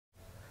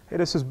Hey,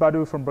 this is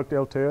Badu from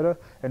Brookdale Toyota,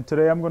 and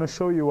today I'm going to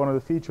show you one of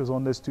the features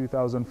on this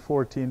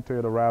 2014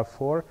 Toyota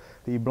RAV4,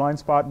 the blind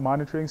spot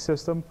monitoring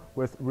system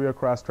with rear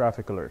cross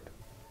traffic alert.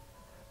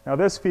 Now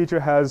this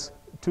feature has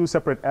two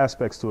separate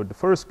aspects to it. The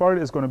first part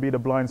is going to be the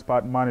blind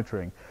spot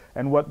monitoring,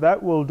 and what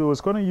that will do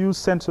is going to use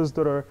sensors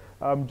that are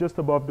just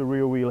above the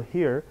rear wheel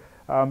here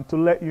to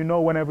let you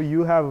know whenever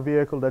you have a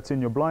vehicle that's in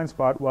your blind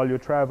spot while you're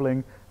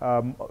traveling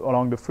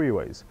along the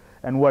freeways.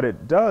 And what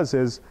it does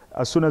is,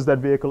 as soon as that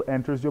vehicle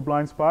enters your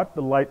blind spot,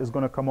 the light is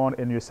going to come on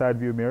in your side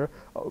view mirror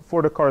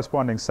for the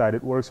corresponding side.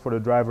 It works for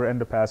the driver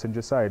and the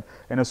passenger side.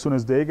 And as soon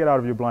as they get out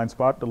of your blind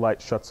spot, the light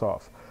shuts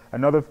off.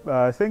 Another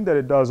thing that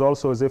it does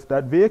also is if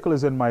that vehicle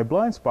is in my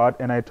blind spot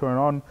and I turn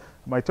on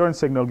my turn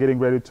signal getting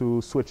ready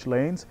to switch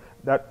lanes,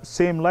 that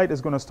same light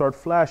is going to start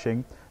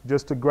flashing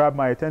just to grab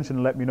my attention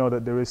and let me know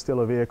that there is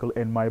still a vehicle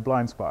in my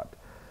blind spot.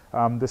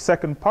 The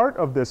second part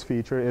of this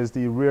feature is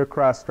the rear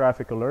cross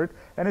traffic alert,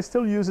 and it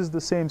still uses the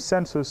same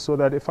sensors so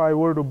that if I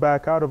were to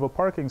back out of a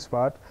parking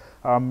spot,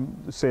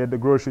 say at the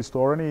grocery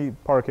store, any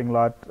parking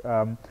lot,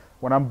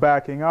 when I'm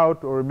backing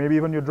out, or maybe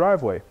even your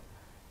driveway,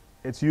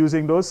 it's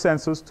using those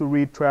sensors to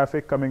read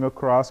traffic coming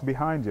across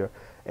behind you.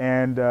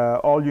 And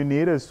all you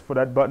need is for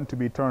that button to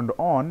be turned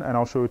on, and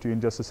I'll show it to you in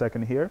just a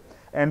second here,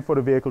 and for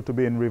the vehicle to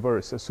be in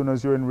reverse. As soon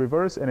as you're in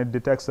reverse and it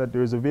detects that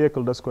there is a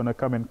vehicle that's going to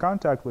come in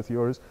contact with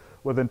yours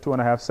within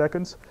 2.5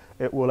 seconds,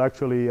 it will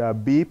actually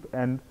beep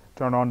and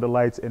turn on the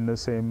lights in the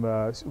same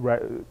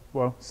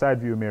side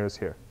view mirrors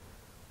here.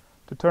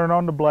 To turn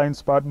on the blind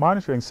spot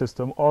monitoring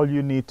system, all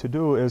you need to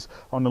do is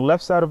on the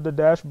left side of the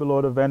dash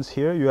below the vents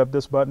here, you have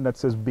this button that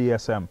says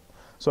BSM.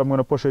 So I'm going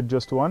to push it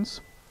just once.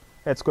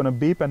 It's going to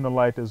beep and the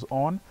light is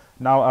on.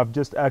 Now I've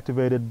just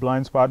activated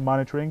blind spot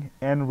monitoring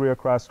and rear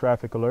cross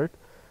traffic alert,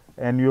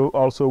 and you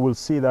also will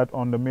see that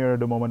on the mirror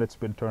the moment it's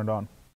been turned on.